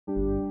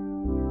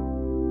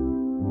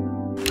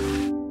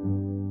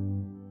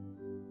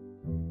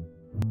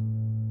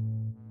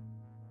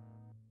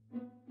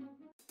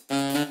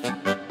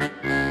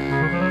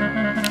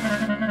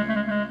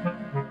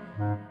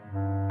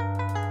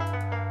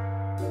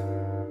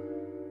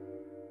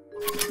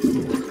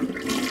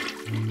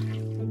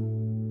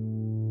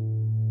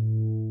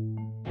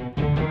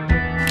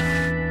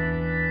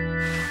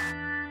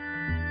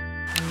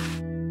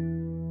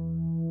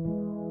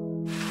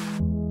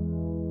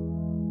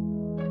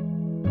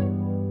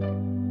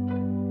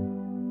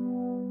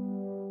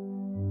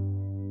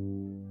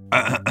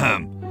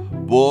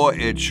Boy,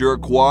 it's sure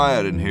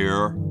quiet in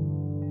here.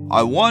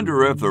 I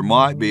wonder if there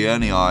might be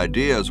any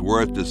ideas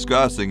worth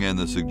discussing in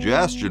the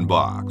suggestion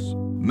box.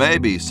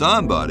 Maybe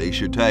somebody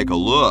should take a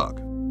look.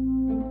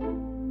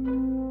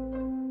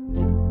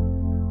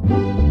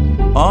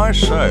 I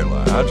say,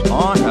 lads,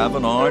 I have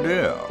an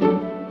idea.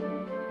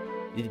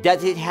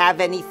 Does it have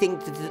anything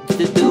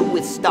to do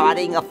with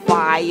starting a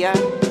fire?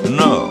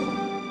 No.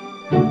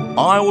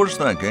 I was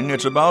thinking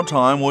it's about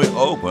time we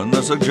open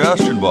the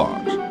suggestion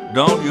box.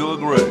 Don't you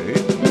agree?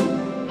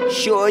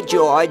 Sure,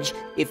 George,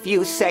 if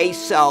you say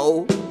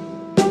so.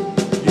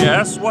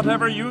 Yes,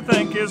 whatever you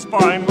think is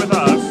fine with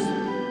us.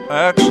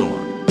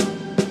 Excellent.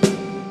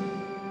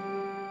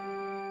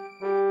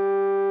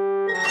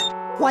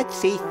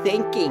 What's he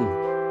thinking?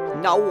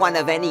 No one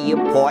of any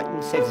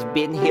importance has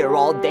been here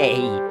all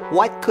day.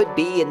 What could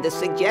be in the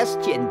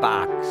suggestion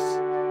box?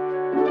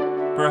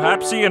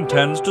 Perhaps he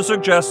intends to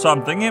suggest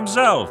something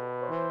himself.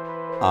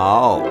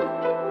 Oh.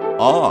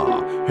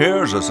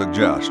 Here's a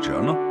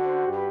suggestion.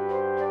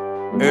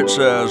 It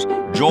says,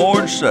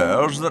 George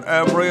says that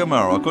every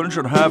American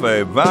should have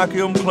a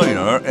vacuum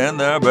cleaner in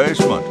their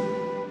basement.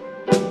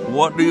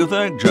 What do you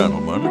think,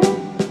 gentlemen?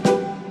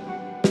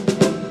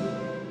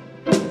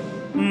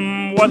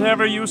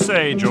 Whatever you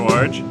say,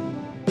 George.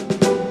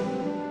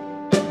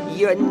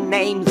 Your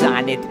name's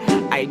on it.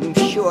 I'm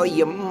sure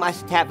you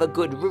must have a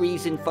good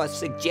reason for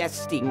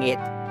suggesting it.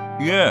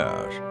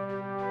 Yes.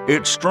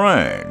 It's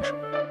strange.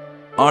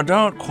 I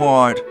don't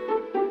quite...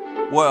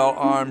 Well,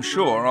 I'm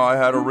sure I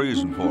had a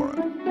reason for it.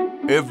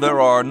 If there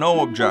are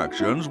no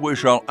objections, we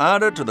shall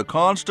add it to the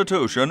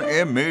Constitution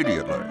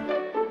immediately.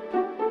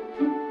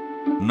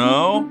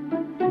 No?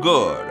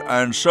 Good,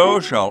 and so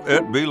shall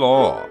it be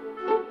law.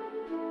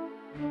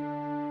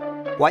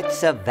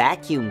 What's a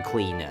vacuum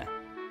cleaner?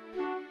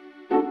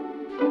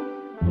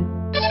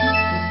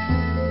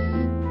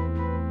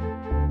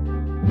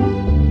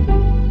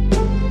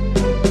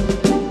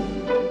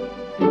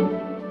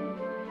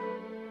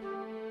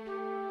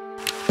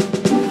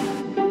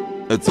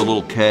 It's a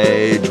little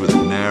cage with a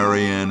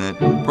canary in it,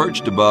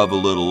 perched above a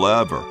little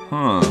lever.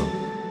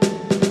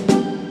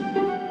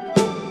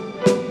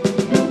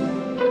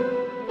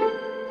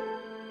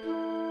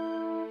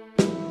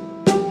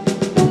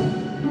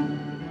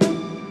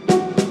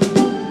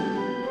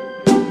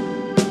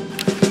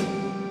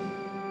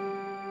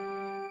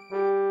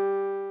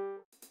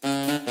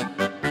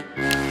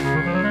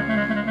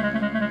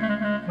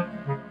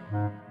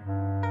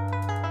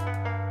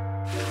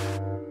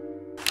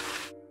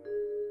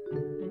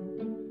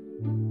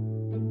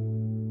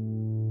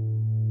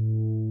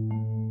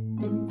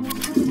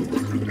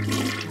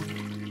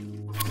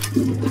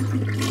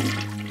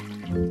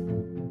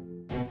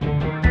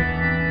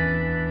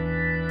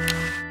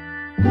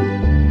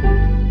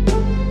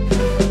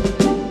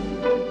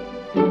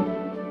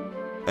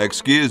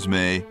 Excuse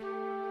me.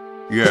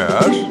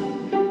 Yes?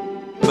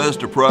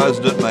 Mr.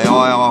 President, may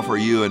I offer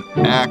you an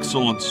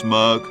excellent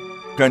smoke?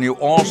 Can you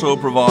also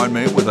provide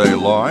me with a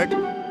light?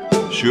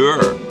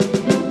 Sure.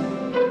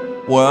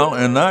 Well,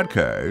 in that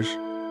case...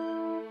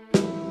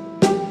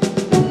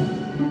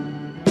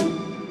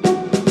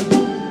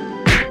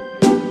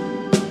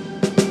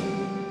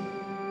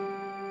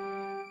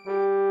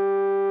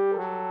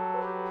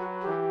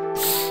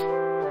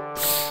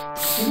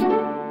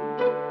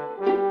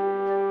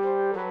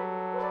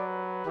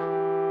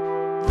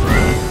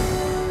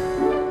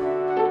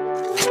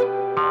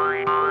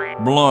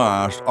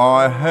 Blast,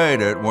 I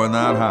hate it when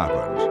that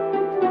happens.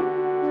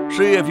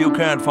 See if you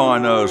can't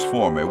find those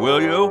for me,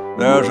 will you?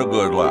 There's a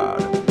good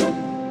lad.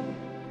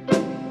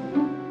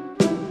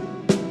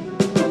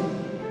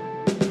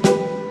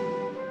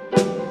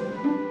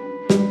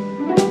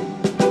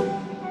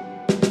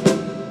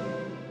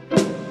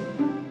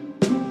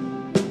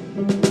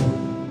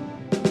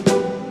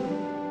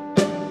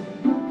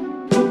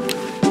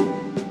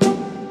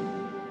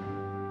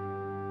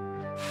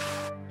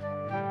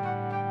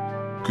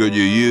 Could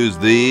you use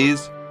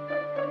these?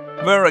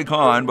 Very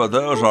kind, but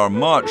those are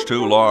much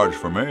too large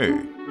for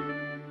me.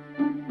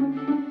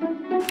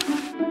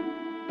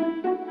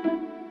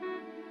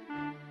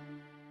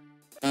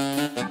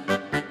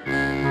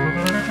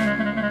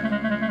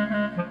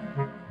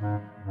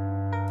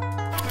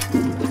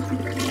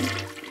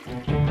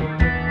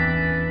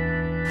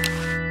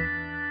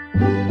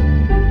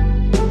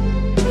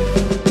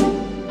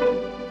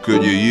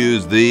 Could you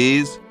use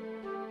these?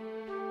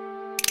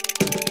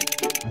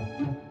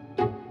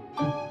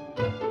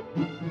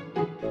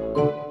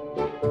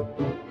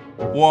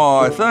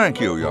 Why, thank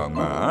you, young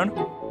man.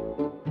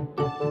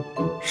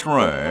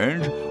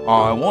 Strange.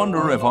 I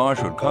wonder if I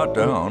should cut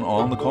down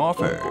on the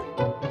coffee.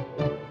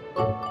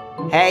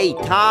 Hey,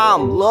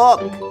 Tom,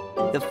 look!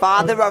 The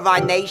father of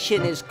our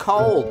nation is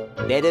cold.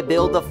 Better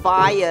build a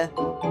fire.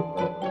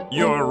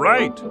 You're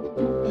right.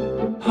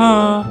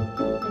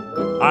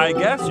 I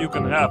guess you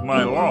can have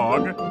my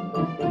log.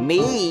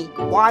 Me?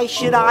 Why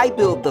should I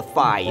build the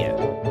fire?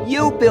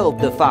 You build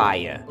the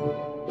fire.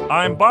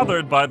 I'm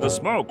bothered by the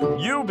smoke.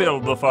 You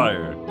build the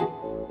fire.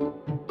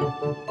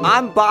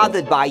 I'm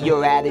bothered by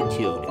your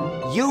attitude.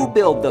 you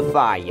build the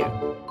fire.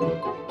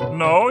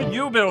 No,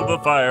 you build the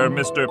fire,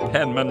 Mr.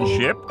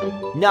 Penmanship.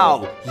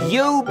 No,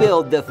 you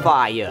build the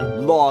fire,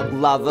 log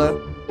lover.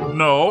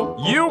 No,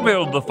 you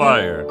build the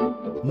fire.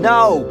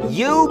 No,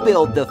 you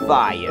build the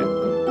fire.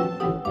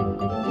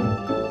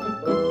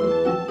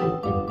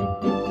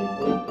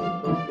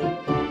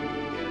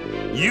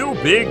 You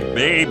big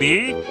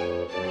baby.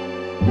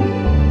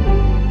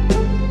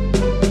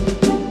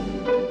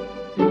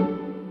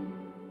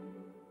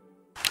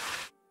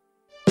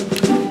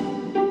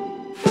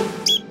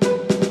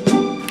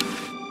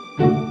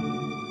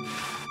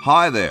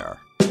 Hi there.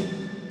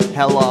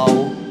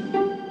 Hello.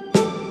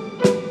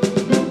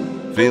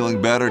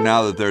 Feeling better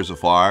now that there's a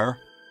fire?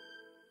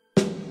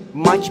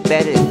 Much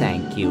better,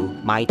 thank you.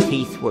 My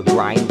teeth were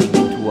grinding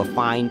into a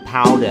fine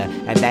powder,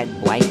 and that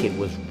blanket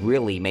was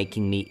really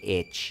making me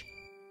itch.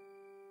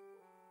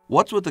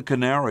 What's with the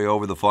canary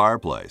over the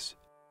fireplace?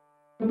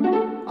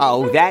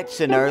 Oh,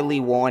 that's an early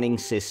warning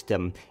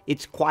system.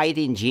 It's quite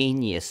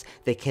ingenious.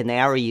 The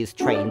canary is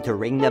trained to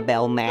ring the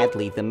bell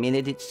madly the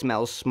minute it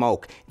smells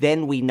smoke.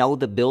 Then we know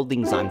the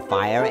building's on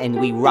fire,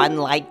 and we run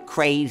like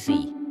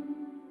crazy.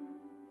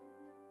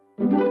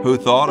 Who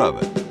thought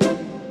of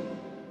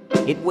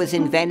it? It was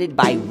invented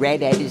by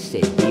Red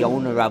Edison, the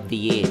owner of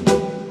the inn.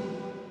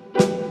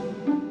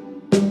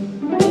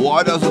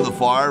 Why doesn't the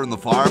fire in the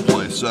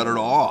fireplace set it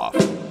off?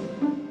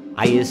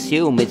 I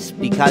assume it's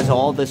because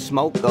all the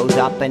smoke goes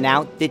up and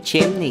out the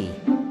chimney.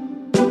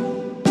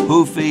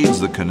 Who feeds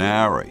the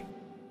canary?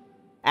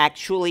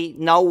 Actually,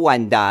 no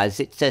one does.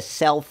 It's a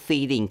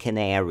self-feeding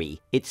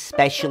canary. It's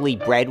specially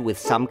bred with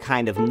some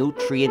kind of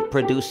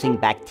nutrient-producing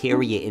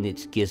bacteria in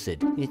its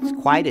gizzard. It's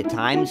quite a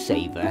time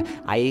saver.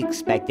 I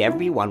expect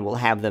everyone will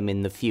have them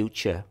in the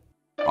future.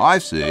 I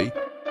see.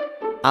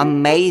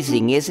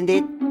 Amazing, isn't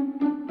it?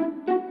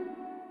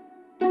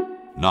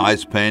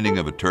 Nice painting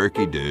of a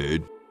turkey,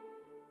 dude.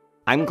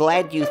 I'm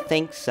glad you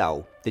think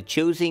so. The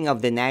choosing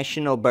of the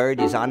national bird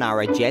is on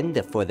our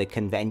agenda for the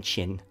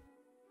convention.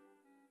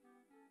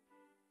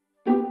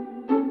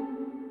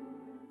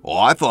 Well,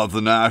 I thought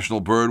the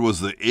national bird was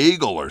the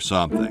eagle or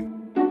something.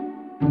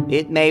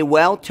 It may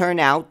well turn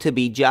out to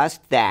be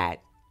just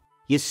that.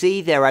 You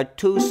see, there are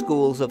two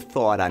schools of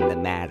thought on the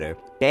matter.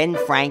 Ben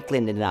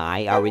Franklin and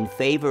I are in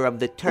favor of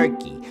the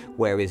turkey,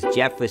 whereas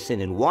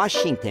Jefferson and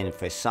Washington,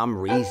 for some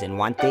reason,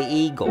 want the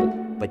eagle.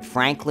 But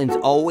Franklin's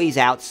always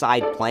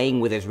outside playing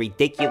with his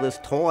ridiculous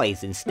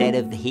toys instead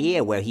of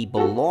here where he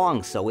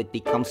belongs, so it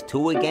becomes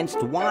 2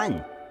 against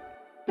 1.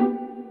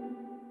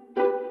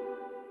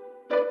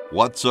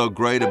 What's so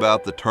great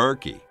about the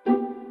turkey?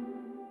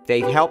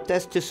 They've helped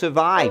us to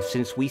survive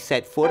since we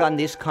set foot on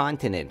this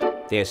continent.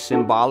 They're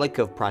symbolic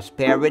of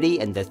prosperity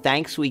and the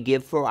thanks we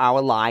give for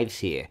our lives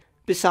here.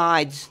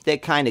 Besides, they're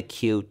kind of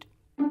cute.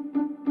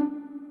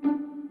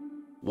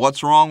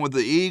 What's wrong with the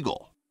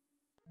eagle?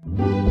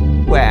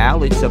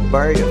 Well, it's a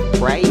bird of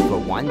prey for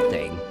one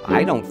thing.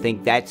 I don't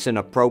think that's an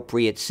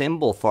appropriate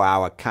symbol for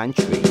our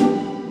country.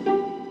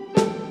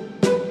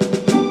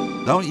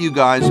 Don't you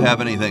guys have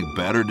anything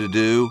better to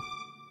do?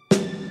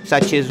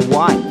 Such as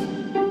what?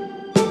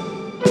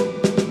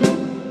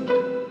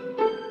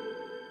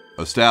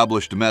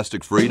 Establish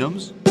domestic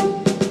freedoms?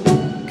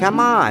 Come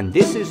on,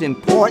 this is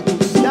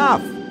important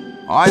stuff.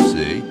 I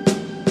see.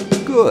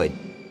 Good.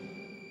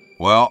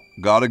 Well,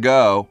 gotta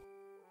go.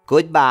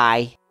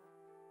 Goodbye.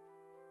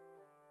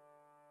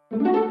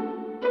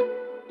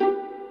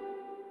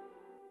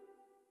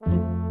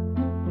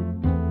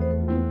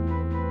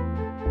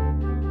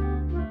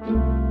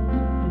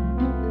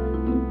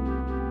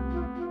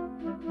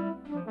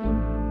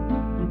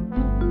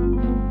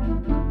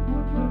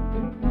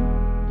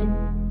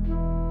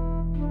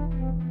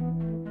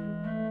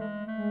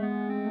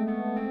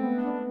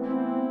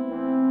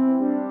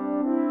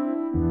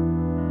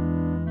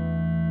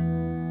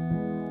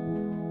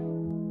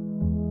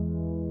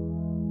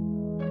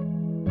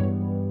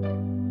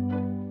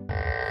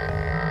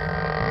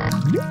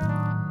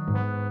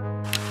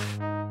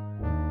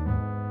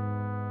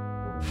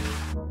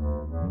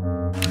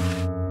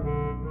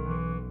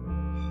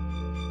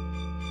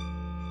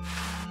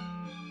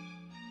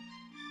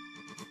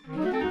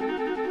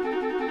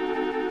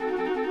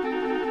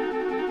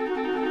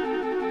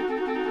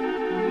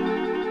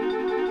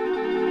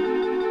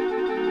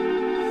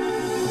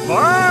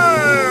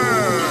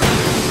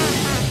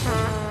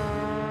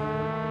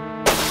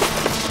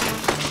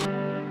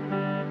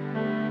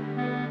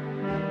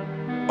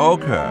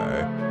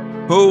 Okay.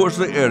 Who was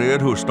the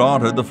idiot who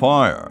started the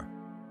fire?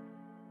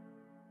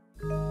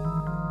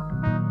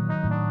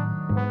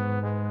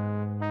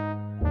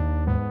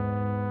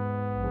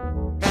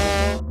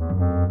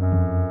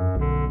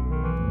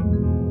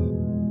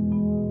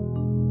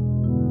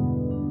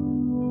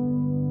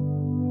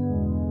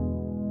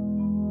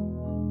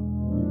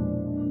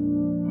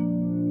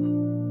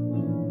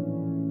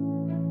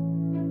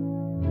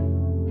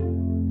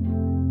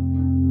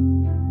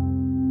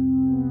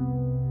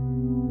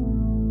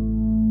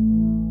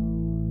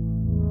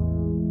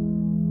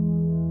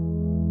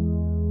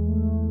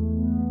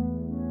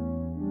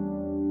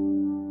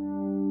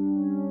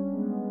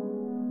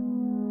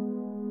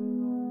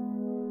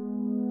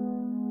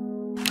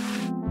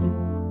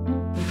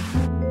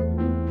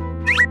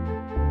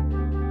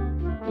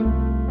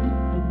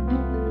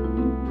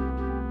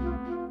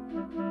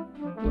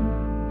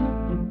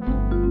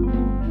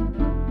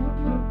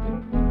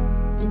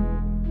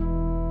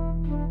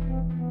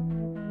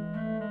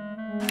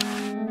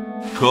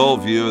 cool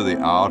view of the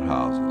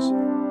outhouses.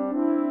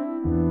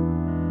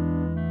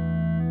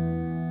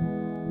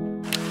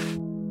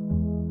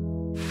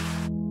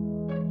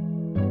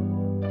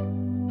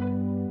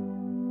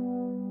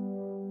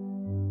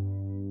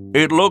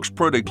 It looks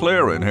pretty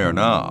clear in here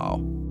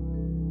now.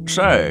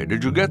 Say,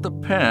 did you get the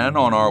pen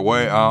on our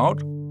way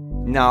out?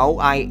 No,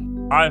 I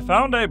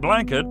found a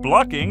blanket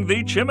blocking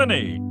the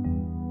chimney.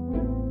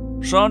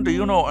 Son, do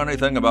you know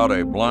anything about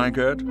a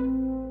blanket?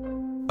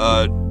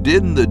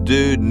 Didn't the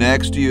dude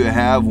next to you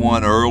have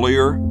one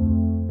earlier?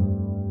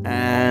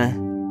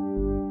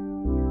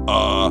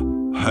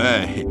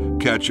 Hey,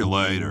 catch you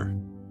later.